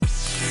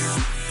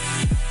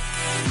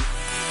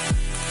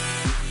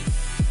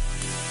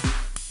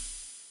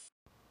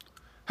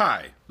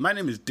Hi, my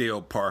name is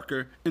Dale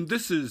Parker, and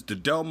this is the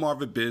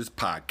Delmarva Biz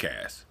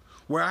Podcast,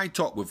 where I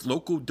talk with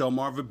local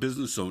Delmarva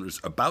business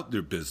owners about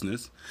their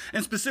business,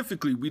 and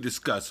specifically we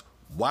discuss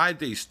why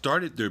they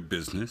started their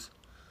business,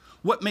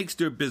 what makes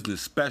their business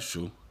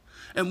special,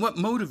 and what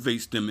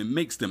motivates them and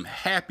makes them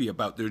happy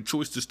about their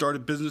choice to start a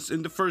business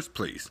in the first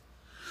place.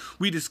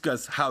 We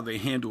discuss how they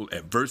handle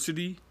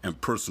adversity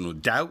and personal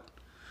doubt,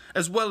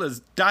 as well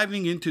as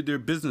diving into their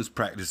business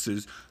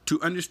practices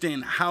to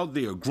understand how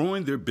they are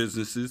growing their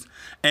businesses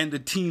and the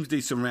teams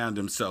they surround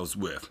themselves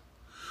with.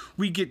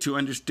 We get to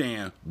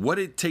understand what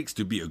it takes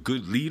to be a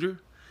good leader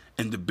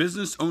and the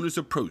business owner's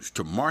approach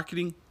to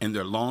marketing and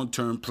their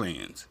long-term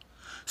plans.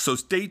 So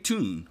stay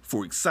tuned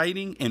for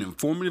exciting and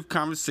informative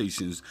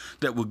conversations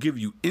that will give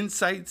you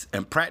insights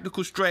and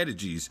practical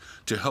strategies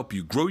to help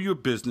you grow your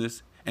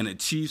business and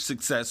achieve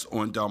success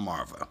on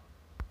Delmarva.